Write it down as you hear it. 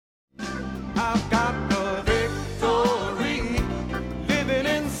I've got the victory living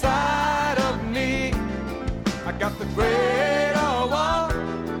inside of me. I got the greater one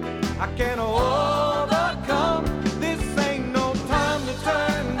I can overcome. This ain't no time to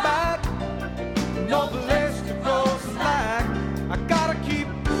turn back, no place to go slack. I gotta keep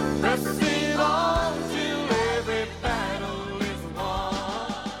pressing on till every battle is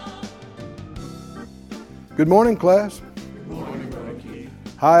won. Good morning, class. Good morning, Brother Keith.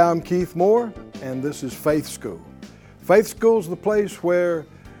 Hi, I'm Keith Moore, and this is Faith School. Faith School is the place where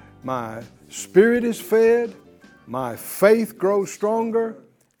my spirit is fed, my faith grows stronger,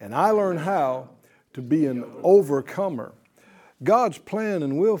 and I learn how to be an overcomer. God's plan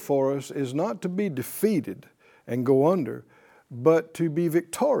and will for us is not to be defeated and go under, but to be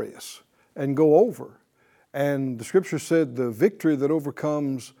victorious and go over. And the scripture said the victory that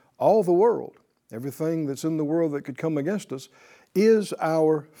overcomes all the world, everything that's in the world that could come against us, is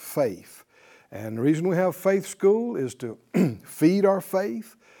our faith. And the reason we have Faith School is to feed our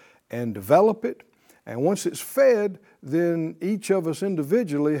faith and develop it. And once it's fed, then each of us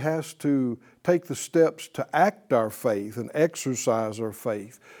individually has to take the steps to act our faith and exercise our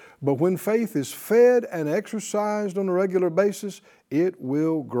faith. But when faith is fed and exercised on a regular basis, it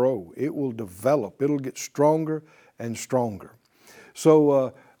will grow, it will develop, it'll get stronger and stronger.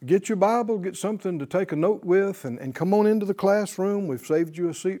 So get your Bible, get something to take a note with, and come on into the classroom. We've saved you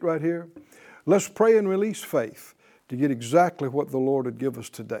a seat right here. Let's pray and release faith to get exactly what the Lord would give us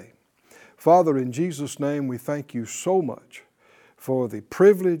today. Father, in Jesus' name, we thank you so much for the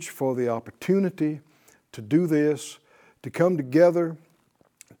privilege, for the opportunity to do this, to come together,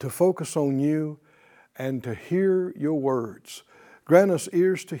 to focus on you, and to hear your words. Grant us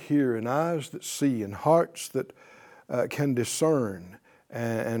ears to hear and eyes that see and hearts that can discern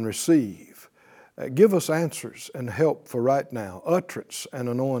and receive. Give us answers and help for right now, utterance and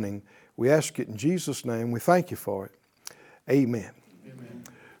anointing. We ask it in Jesus' name. We thank you for it. Amen. Amen.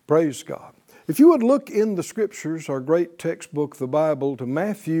 Praise God. If you would look in the Scriptures, our great textbook, the Bible, to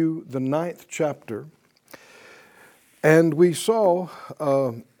Matthew, the 9th chapter. And we saw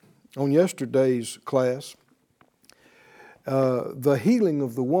on yesterday's class the healing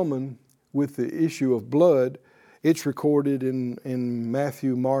of the woman with the issue of blood. It's recorded in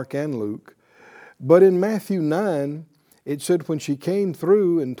Matthew, Mark, and Luke. But in Matthew 9, it said when she came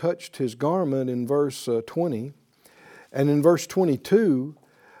through and touched his garment in verse 20, and in verse 22,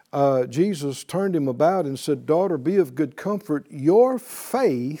 Jesus turned him about and said, "Daughter, be of good comfort. Your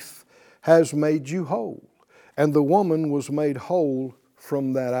faith has made you whole." And the woman was made whole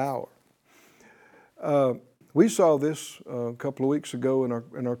from that hour. We saw this a couple of weeks ago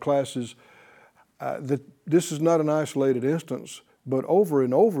in our classes, that this is not an isolated instance, but over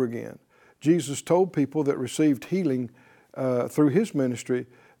and over again, Jesus told people that received healing through his ministry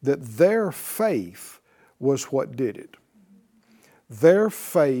that their faith was what did it. Their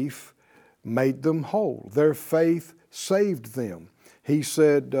faith made them whole. Their faith saved them. He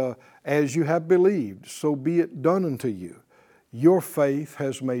said, as you have believed, so be it done unto you. Your faith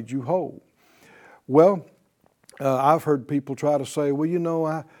has made you whole. Well, I've heard people try to say, well, you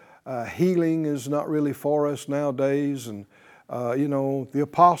know, healing is not really for us nowadays. And, you know, the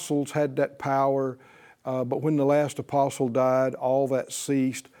apostles had that power, but when the last apostle died, all that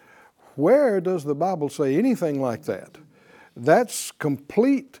ceased. Where does the Bible say anything like that? That's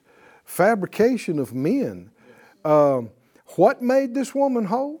complete fabrication of men. What made this woman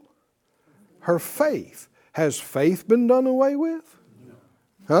whole? Her faith. Has faith been done away with?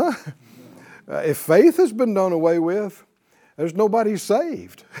 Huh? If faith has been done away with, there's nobody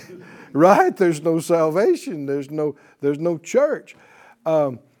saved, right? There's no salvation. There's no church.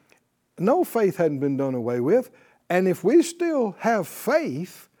 No, faith hadn't been done away with. And if we still have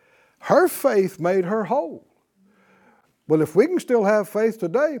faith, her faith made her whole. Well, if we can still have faith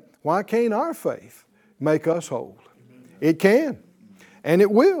today, why can't our faith make us whole? It can, and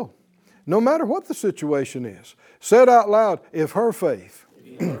it will, no matter what the situation is. Said out loud, if her faith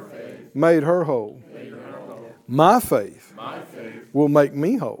made her whole, my faith will make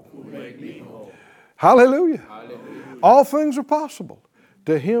me whole. Hallelujah. All things are possible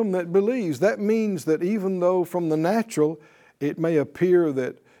to him that believes. That means that even though from the natural it may appear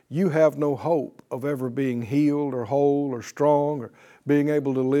that you have no hope of ever being healed or whole or strong or being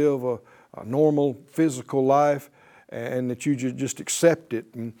able to live a normal physical life, and that you just accept it.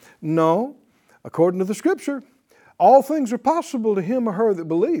 And no, according to the Scripture, all things are possible to him or her that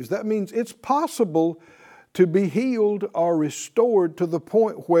believes. That means it's possible to be healed or restored to the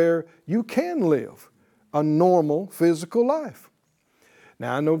point where you can live a normal physical life.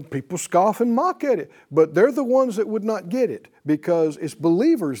 Now, I know people scoff and mock at it, but they're the ones that would not get it because it's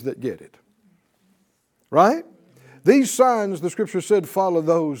believers that get it. Right? These signs, the Scripture said, follow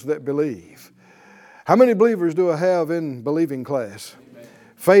those that believe. How many believers do I have in believing class? Amen.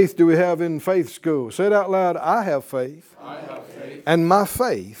 Faith do we have in faith school? Say it out loud. I have faith. I have faith. And my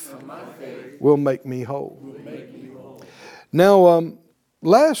faith will make me whole. Now,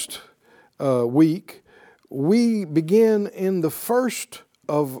 last week, we began in the first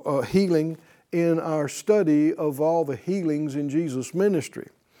of healing in our study of all the healings in Jesus' ministry.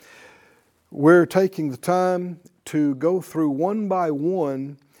 We're taking the time to go through one by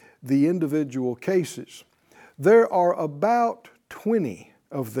one the individual cases. There are about 20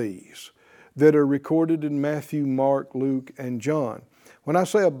 of these that are recorded in Matthew, Mark, Luke, and John. When I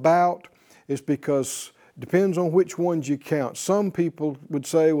say about, it's because it depends on which ones you count. Some people would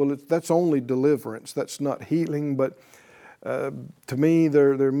say, well, that's only deliverance, that's not healing, but to me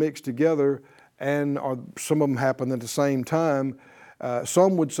they're mixed together, and some of them happen at the same time.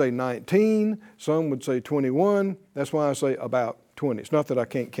 Some would say 19, some would say 21. That's why I say about 20. It's not that I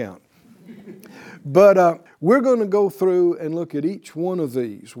can't count. But we're going to go through and look at each one of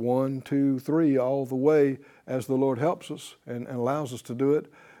these, 1, 2, 3, all the way as the Lord helps us and allows us to do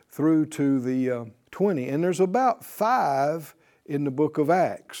it through to the 20. And there's about 5 in the book of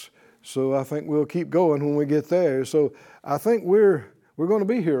Acts. So I think we'll keep going when we get there. So I think we're going to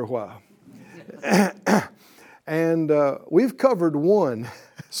be here a while. And we've covered one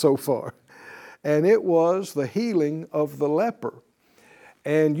so far, and it was the healing of the leper.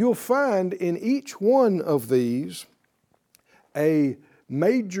 And you'll find in each one of these a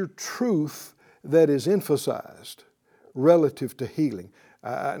major truth that is emphasized relative to healing.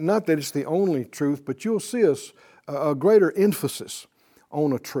 Not that it's the only truth, but you'll see a greater emphasis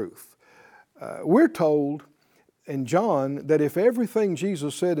on a truth. We're told in John that if everything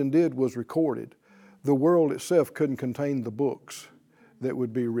Jesus said and did was recorded, the world itself couldn't contain the books that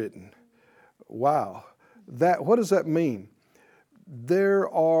would be written. Wow. What does that mean? There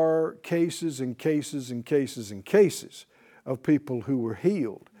are cases and cases and cases and cases of people who were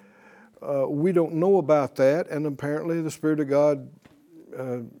healed. We don't know about that, and apparently the Spirit of God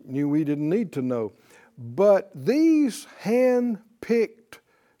knew we didn't need to know. But these hand-picked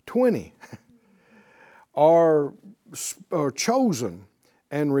 20 are chosen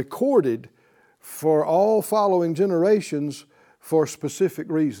and recorded for all following generations for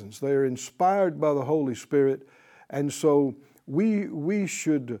specific reasons. They are inspired by the Holy Spirit, and so we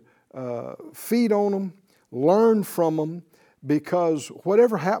should feed on them, learn from them, because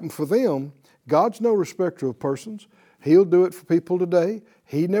whatever happened for them, God's no respecter of persons. He'll do it for people today.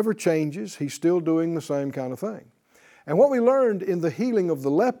 He never changes. He's still doing the same kind of thing. And what we learned in the healing of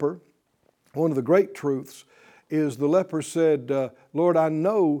the leper, one of the great truths, is the leper said, Lord, I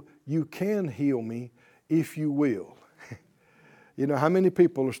know you can heal me if you will. You know, how many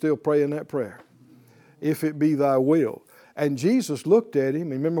people are still praying that prayer? If it be thy will. And Jesus looked at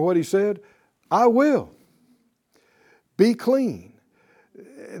him, and remember what he said? I will. Be clean.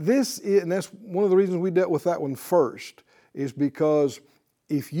 And that's one of the reasons we dealt with that one first, is because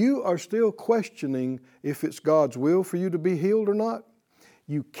if you are still questioning if it's God's will for you to be healed or not,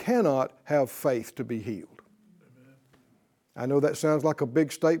 you cannot have faith to be healed. I know that sounds like a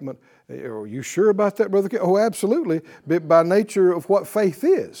big statement. Are you sure about that, Brother Ken? Oh, absolutely. But by nature of what faith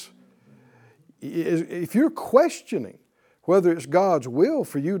is. If you're questioning whether it's God's will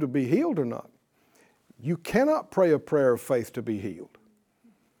for you to be healed or not, you cannot pray a prayer of faith to be healed.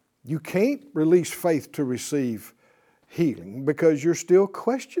 You can't release faith to receive healing because you're still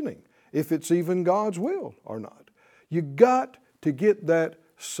questioning if it's even God's will or not. You got to get that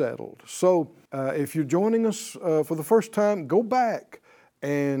settled. So if you're joining us for the first time, go back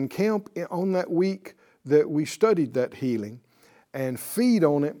and camp on that week that we studied that healing and feed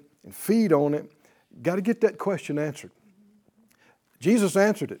on it and feed on it. Got to get that question answered. Jesus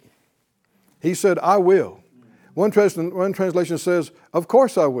answered it. He said, I will. One translation says, of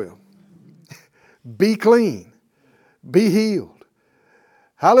course I will. Be clean. Be healed.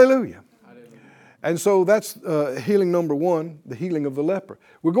 Hallelujah. And so that's healing number 1, the healing of the leper.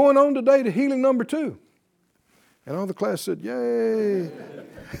 We're going on today to healing number 2. And all the class said, yay.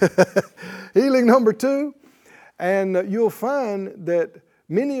 Healing number 2. And you'll find that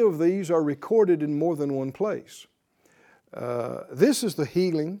many of these are recorded in more than one place. This is the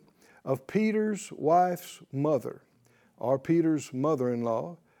healing of Peter's wife's mother, or Peter's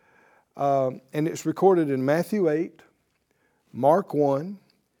mother-in-law. And it's recorded in Matthew 8, Mark 1,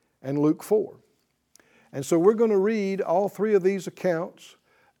 and Luke 4. And so we're going to read all 3 of these accounts,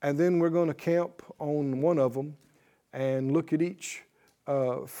 and then we're going to camp on one of them and look at each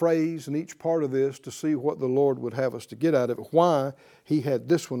phrase and each part of this to see what the Lord would have us to get out of it, why He had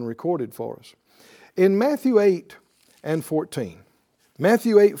this one recorded for us. In Matthew 8 and 14,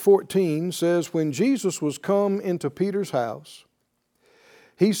 Matthew 8:14 says, when Jesus was come into Peter's house,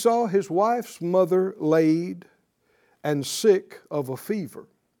 he saw his wife's mother laid and sick of a fever.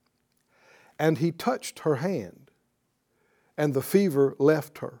 And he touched her hand, and the fever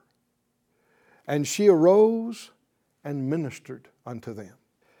left her. And she arose and ministered unto them.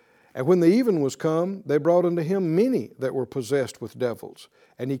 And when the even was come, they brought unto him many that were possessed with devils.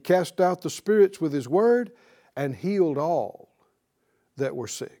 And he cast out the spirits with his word, and healed all that were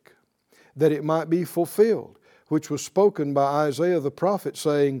sick, that it might be fulfilled, which was spoken by Isaiah the prophet,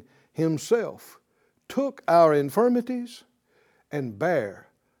 saying, himself took our infirmities and bare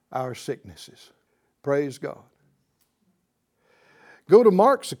our sicknesses. Praise God. Go to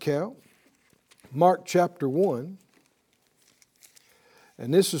Mark's account, Mark chapter 1.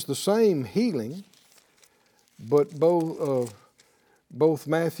 And this is the same healing, but both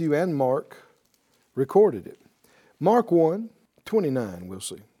Matthew and Mark recorded it. Mark 1:29, we'll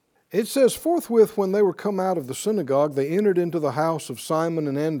see. It says, forthwith when they were come out of the synagogue, they entered into the house of Simon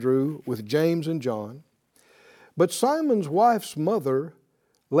and Andrew with James and John. But Simon's wife's mother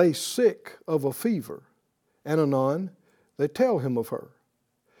lay sick of a fever, and anon they tell him of her.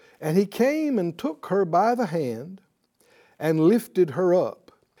 And he came and took her by the hand and lifted her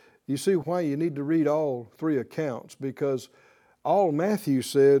up. You see why you need to read all three accounts, because all Matthew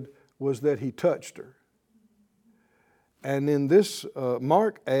said was that he touched her. And in this,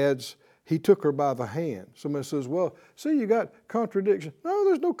 Mark adds, he took her by the hand. Somebody says, well, see, you got contradiction. No,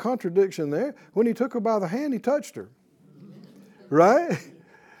 there's no contradiction there. When he took her by the hand, he touched her. Right?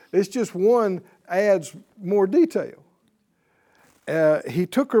 It's just one adds more detail. He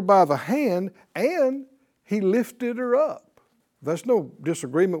took her by the hand and he lifted her up. There's no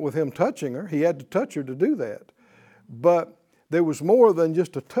disagreement with him touching her. He had to touch her to do that. But there was more than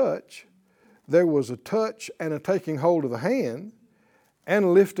just a touch. There was a touch and a taking hold of the hand and a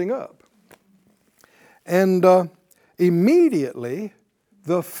lifting up. And immediately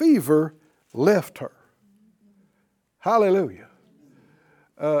the fever left her. Hallelujah.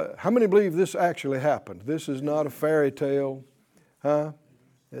 How many believe this actually happened? This is not a fairy tale.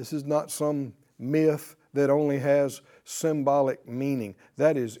 This is not some myth that only has symbolic meaning.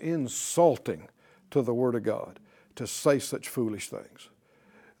 That is insulting to the Word of God to say such foolish things.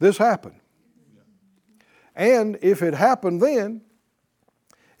 This happened. And if it happened then,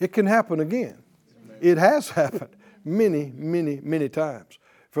 it can happen again. It has happened many, many, many times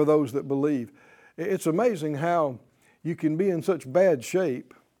for those that believe. It's amazing how you can be in such bad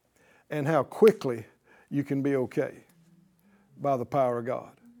shape and how quickly you can be okay by the power of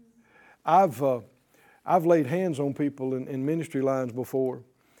God. I've laid hands on people in ministry lines before,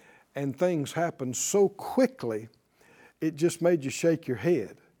 and things happen so quickly, it just made you shake your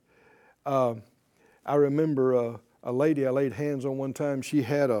head. I remember a lady I laid hands on one time. She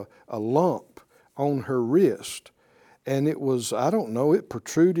had a lump on her wrist, and it was, I don't know, it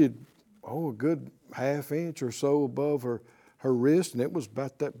protruded, a good half inch or so above her wrist, and it was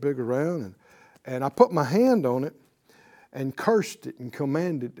about that big around. And I put my hand on it and cursed it and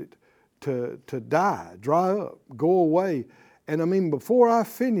commanded it to die, dry up, go away. And I mean, before I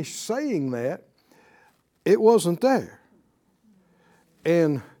finished saying that, it wasn't there.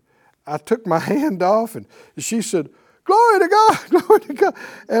 And I took my hand off, and she said, "Glory to God, glory to God."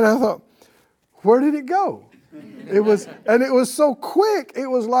 And I thought, where did it go? It was so quick, it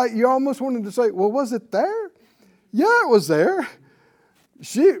was like you almost wanted to say, well, was it there? Yeah, it was there.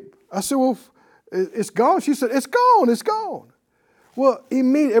 I said, well, it's gone. She said, it's gone, it's gone. Well,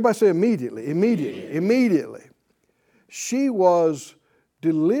 everybody say immediately. She was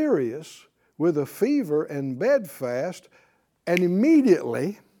delirious with a fever and bedfast, and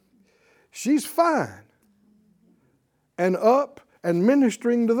immediately she's fine and up and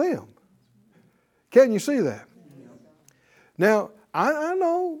ministering to them. Can you see that? Now, I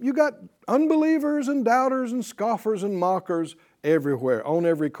know you got unbelievers and doubters and scoffers and mockers everywhere, on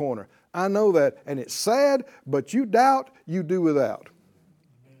every corner. I know that, and it's sad, but you doubt, you do without.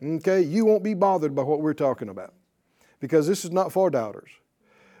 Okay? You won't be bothered by what we're talking about, because this is not for doubters.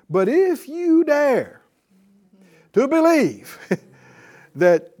 But if you dare to believe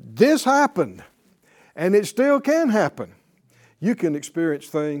that this happened, and it still can happen, you can experience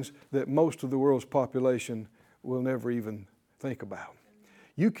things that most of the world's population will never even think about.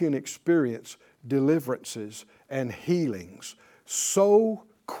 You can experience deliverances and healings so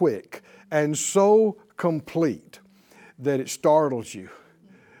quick and so complete that it startles you,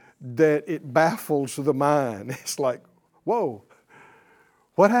 that it baffles the mind. It's like, whoa,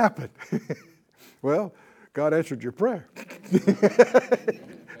 what happened? Well, God answered your prayer.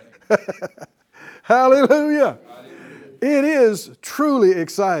 Hallelujah. It is truly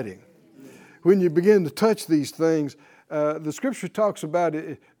exciting when you begin to touch these things. The Scripture talks about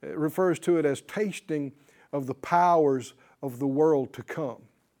it, it refers to it as tasting of the powers of the world to come.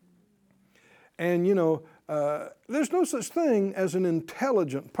 And you know, there's no such thing as an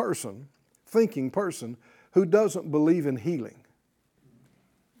intelligent person, thinking person, who doesn't believe in healing.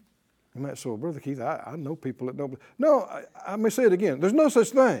 You might say, well, Brother Keith, I know people that don't believe. No, I may say it again. There's no such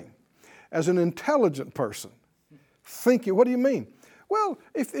thing as an intelligent person thinking. What do you mean? Well,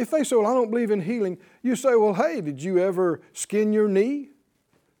 if they say, well, I don't believe in healing, you say, well, hey, did you ever skin your knee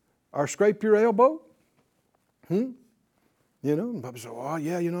or scrape your elbow? You know, and Bubba said, oh,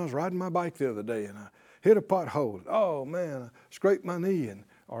 yeah, you know, I was riding my bike the other day and I hit a pothole. Oh, man, I scraped my knee.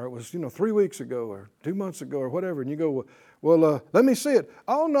 Or it was, 3 weeks ago or 2 months ago or whatever. And you go, well, let me see it.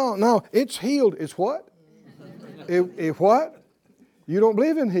 Oh, no, it's healed. It's what? It what? You don't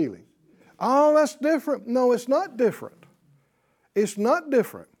believe in healing. Oh, that's different. No, it's not different. It's not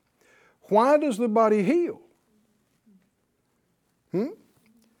different. Why does the body heal?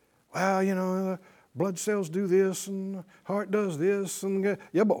 Well, blood cells do this and the heart does this.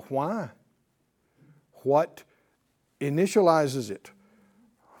 Yeah, but why? What initializes it?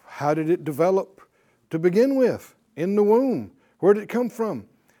 How did it develop to begin with in the womb? Where did it come from?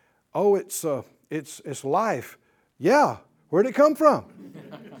 Oh, it's life. Yeah, where did it come from?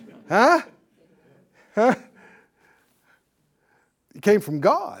 Huh? It came from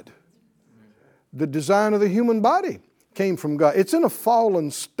God. The design of the human body came from God. It's in a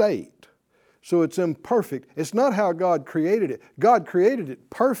fallen state, so it's imperfect. It's not how God created it. God created it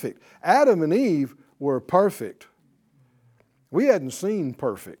perfect. Adam and Eve were perfect. We hadn't seen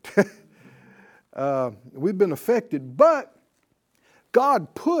perfect. We've been affected, but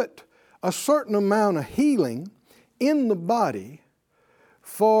God put a certain amount of healing in the body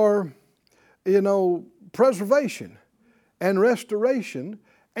for, preservation and restoration,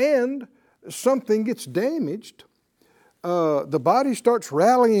 and something gets damaged, the body starts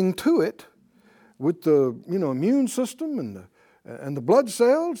rallying to it with the immune system and the blood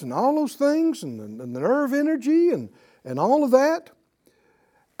cells and all those things and the nerve energy and all of that.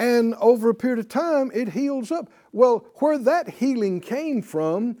 And over a period of time, it heals up. Well, where that healing came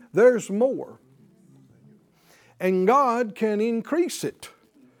from, there's more. And God can increase it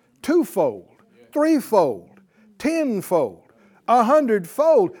twofold, threefold, tenfold,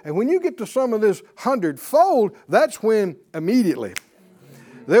 100-fold. And when you get to some of this 100-fold, that's when immediately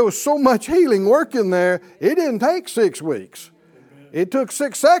there was so much healing working there, it didn't take 6 weeks. It took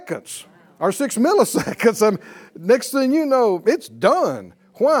 6 seconds or 6 milliseconds. Next thing you know, it's done.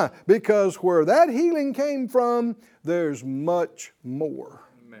 Why? Because where that healing came from, there's much more.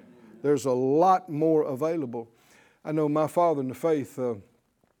 Amen. There's a lot more available. I know my father in the faith,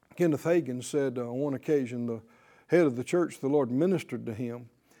 Kenneth Hagin, said on one occasion, the head of the church, the Lord ministered to him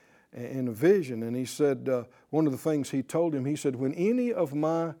in a vision. And he said, one of the things he told him, he said, when any of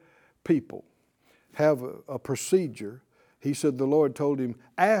my people have a procedure, he said, the Lord told him,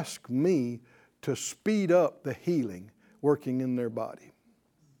 ask me to speed up the healing working in their body.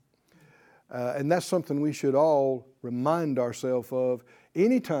 And that's something we should all remind ourselves of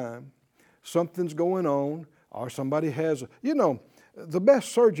anytime something's going on or somebody has, the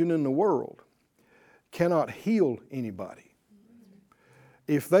best surgeon in the world cannot heal anybody.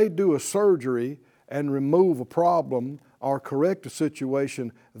 If they do a surgery and remove a problem or correct a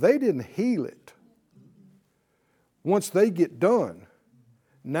situation, they didn't heal it. Once they get done,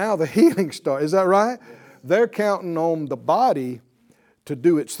 now the healing starts. Is that right? They're counting on the body to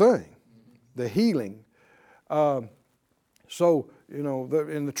do its thing. The healing. In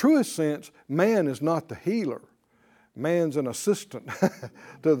the truest sense, man is not the healer. Man's an assistant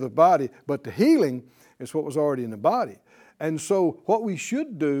to the body, but the healing is what was already in the body. And so what we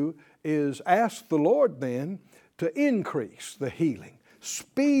should do is ask the Lord then to increase the healing,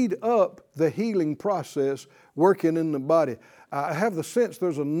 speed up the healing process working in the body. I have the sense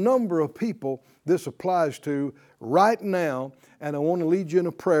there's a number of people this applies to right now, and I want to lead you in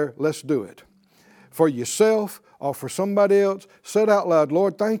a prayer. Let's do it. For yourself or for somebody else, say it out loud,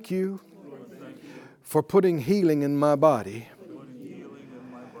 Lord, thank you for putting healing in my body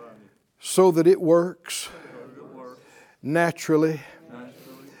so that it works naturally.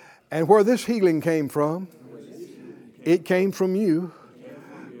 And where this healing came from, it came from you.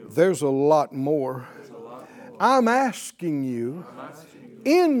 There's a lot more. I'm asking you,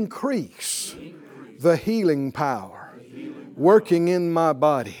 increase the healing power working in my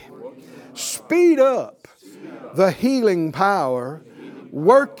body. Speed up the healing power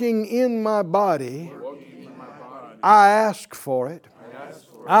working in my body. I ask for it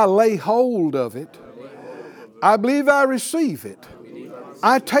I lay hold of it. I believe I receive it.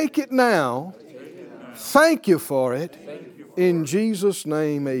 I take it now. Thank you for it. In Jesus'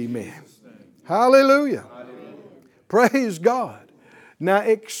 name, amen. Hallelujah. Praise God. Now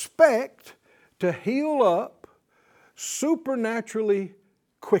expect to heal up supernaturally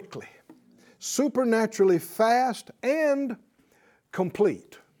quickly, supernaturally fast, and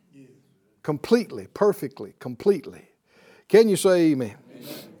complete. Completely, perfectly, completely. Can you say amen?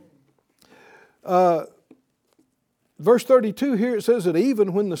 Verse 32 here it says that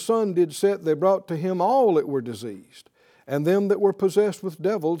even when the sun did set, they brought to him all that were diseased, and them that were possessed with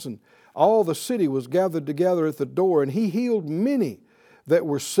devils, and all the city was gathered together at the door, and he healed many that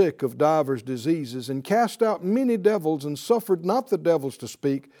were sick of divers diseases, and cast out many devils, and suffered not the devils to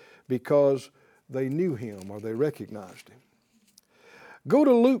speak, because they knew him, or they recognized him. Go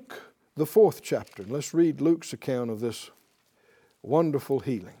to Luke, the 4th chapter, and let's read Luke's account of this wonderful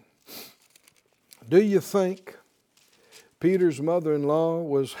healing. Do you think Peter's mother-in-law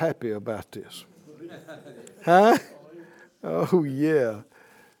was happy about this? Huh? Oh, yeah.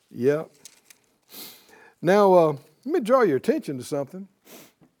 Yep. Now, let me draw your attention to something.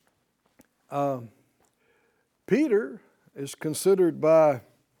 Peter is considered by,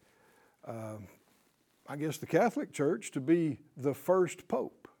 I guess, the Catholic Church to be the first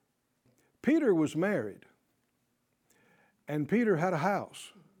pope. Peter was married, and Peter had a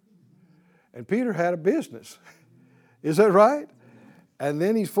house, and Peter had a business. Is that right? And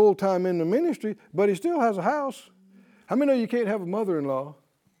then he's full-time in the ministry, but he still has a house. How many know you can't have a mother-in-law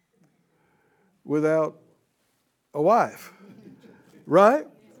without a wife? Right?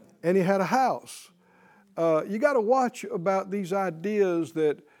 And he had a house. You got to watch about these ideas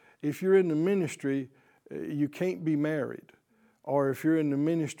that if you're in the ministry, you can't be married. Or if you're in the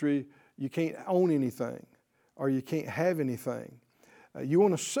ministry, you can't own anything. Or you can't have anything. You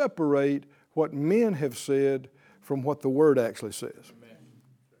want to separate what men have said from what the Word actually says. Amen.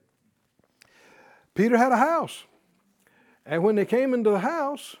 Peter had a house. And when they came into the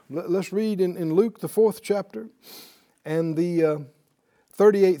house, let's read in Luke, the 4th chapter, and the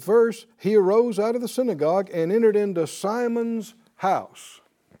 38th verse, he arose out of the synagogue and entered into Simon's house.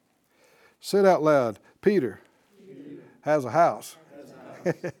 Say it out loud. Peter has a house.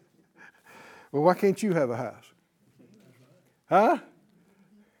 Well, why can't you have a house? Huh?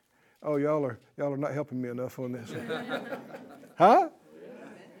 Oh, y'all are not helping me enough on this. Huh?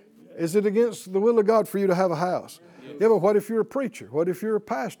 Is it against the will of God for you to have a house? Yeah, but what if you're a preacher? What if you're a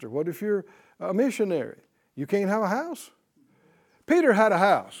pastor? What if you're a missionary? You can't have a house? Peter had a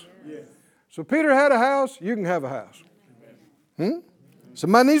house. So Peter had a house, you can have a house.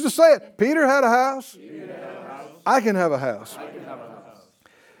 Somebody needs to say it. Peter had a house. I can have a house.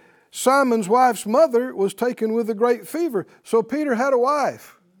 Simon's wife's mother was taken with a great fever. So Peter had a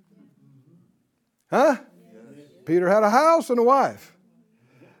wife. Huh? Peter had a house and a wife.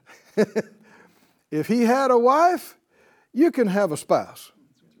 If he had a wife, you can have a spouse.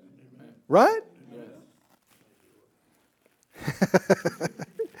 Right?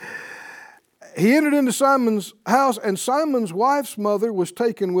 He entered into Simon's house, and Simon's wife's mother was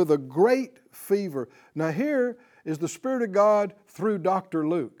taken with a great fever. Now here is the Spirit of God through Dr.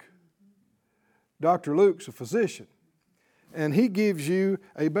 Luke. Dr. Luke's a physician, and he gives you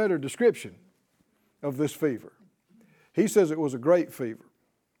a better description of this fever. He says it was a great fever.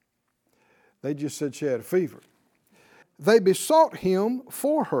 They just said she had a fever. They besought him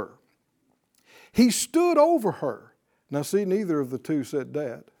for her. He stood over her. Now see, neither of the two said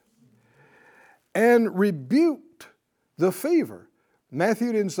that. And rebuked the fever.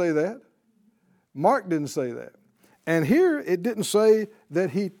 Matthew didn't say that. Mark didn't say that. And here it didn't say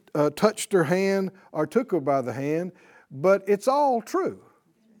that he touched her hand or took her by the hand, but it's all true.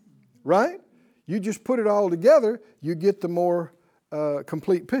 Right? You just put it all together, you get the more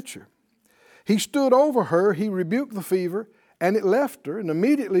complete picture. He stood over her, he rebuked the fever, and it left her, and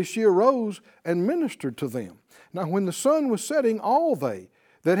immediately she arose and ministered to them. Now when the sun was setting, all they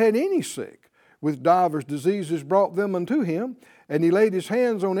that had any sick with divers diseases brought them unto him, and he laid his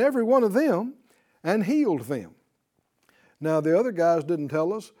hands on every one of them and healed them. Now the other guys didn't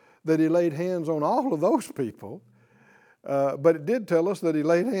tell us that he laid hands on all of those people, but it did tell us that he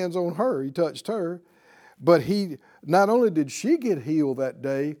laid hands on her, he touched her. But he, not only did she get healed that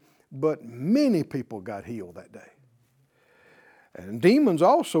day, but many people got healed that day. And demons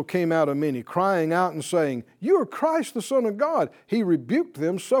also came out of many, crying out and saying, "You are Christ, the Son of God." He rebuked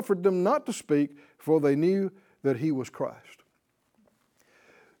them, suffered them not to speak, for they knew that he was Christ.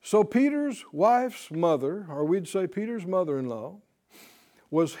 So Peter's wife's mother, or we'd say Peter's mother-in-law,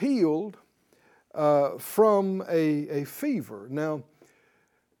 was healed from a fever. Now,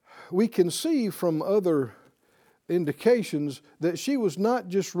 we can see from other indications that she was not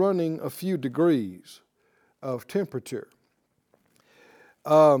just running a few degrees of temperature.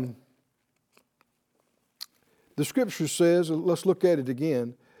 The scripture says, let's look at it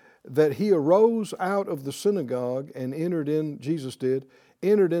again, that he arose out of the synagogue and Jesus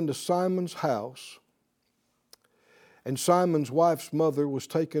entered into Simon's house. And Simon's wife's mother was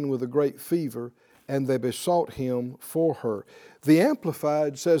taken with a great fever, and they besought him for her. The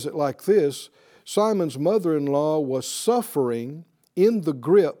Amplified says it like this: Simon's mother-in-law was suffering in the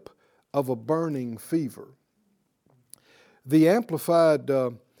grip of a burning fever. The Amplified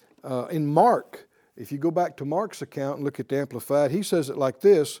in Mark, if you go back to Mark's account and look at the Amplified, he says it like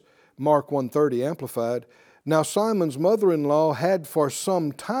this, Mark 1:30 Amplified: Now Simon's mother-in-law had for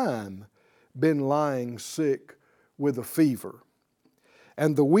some time been lying sick with a fever.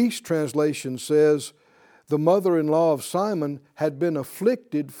 And the Weiss translation says, the mother-in-law of Simon had been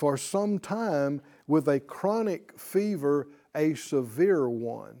afflicted for some time with a chronic fever, a severe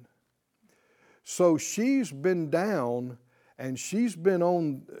one. So she's been down and she's been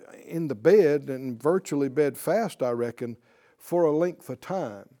in the bed and virtually bedfast, I reckon, for a length of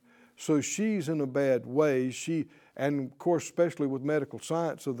time. So she's in a bad way. And of course, especially with medical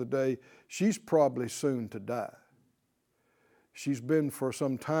science of the day, she's probably soon to die. She's been for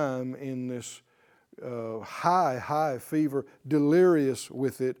some time in this high fever, delirious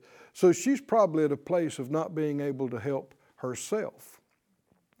with it. So she's probably at a place of not being able to help herself.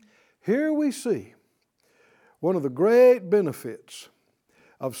 Here we see one of the great benefits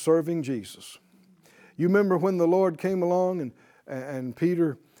of serving Jesus. You remember when the Lord came along and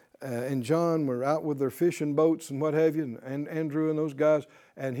Peter and John were out with their fishing boats and what have you, and Andrew and those guys,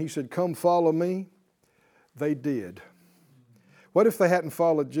 and he said, "Come follow me." They did. What if they hadn't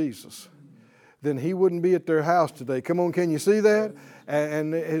followed Jesus? Then he wouldn't be at their house today. Come on, can you see that?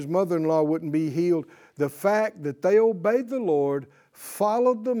 And his mother-in-law wouldn't be healed. The fact that they obeyed the Lord,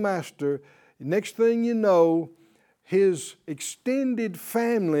 followed the Master, next thing you know, his extended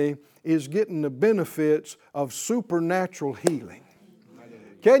family is getting the benefits of supernatural healing.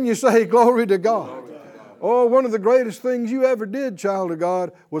 Can you say glory to God? Oh, one of the greatest things you ever did, child of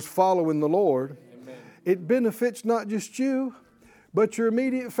God, was following the Lord. It benefits not just you, but your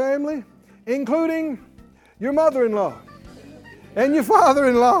immediate family, including your mother-in-law and your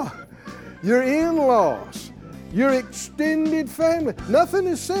father-in-law, your in-laws, your extended family. Nothing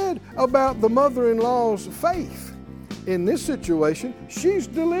is said about the mother-in-law's faith. In this situation, she's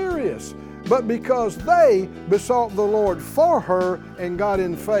delirious. But because they besought the Lord for her and got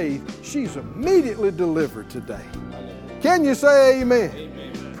in faith, she's immediately delivered today. Can you say amen?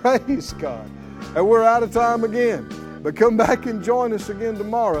 Amen. Praise God. And we're out of time again. But come back and join us again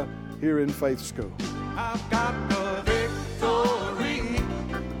tomorrow here in Faith School. I've got the victory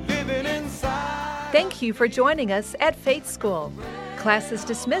living inside. Thank you for joining us at Faith School. Class is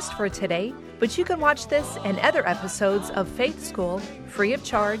dismissed for today, but you can watch this and other episodes of Faith School free of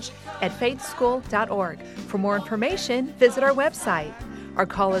charge at faithschool.org. For more information, visit our website or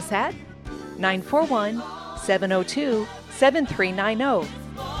call us at 941-702-7390.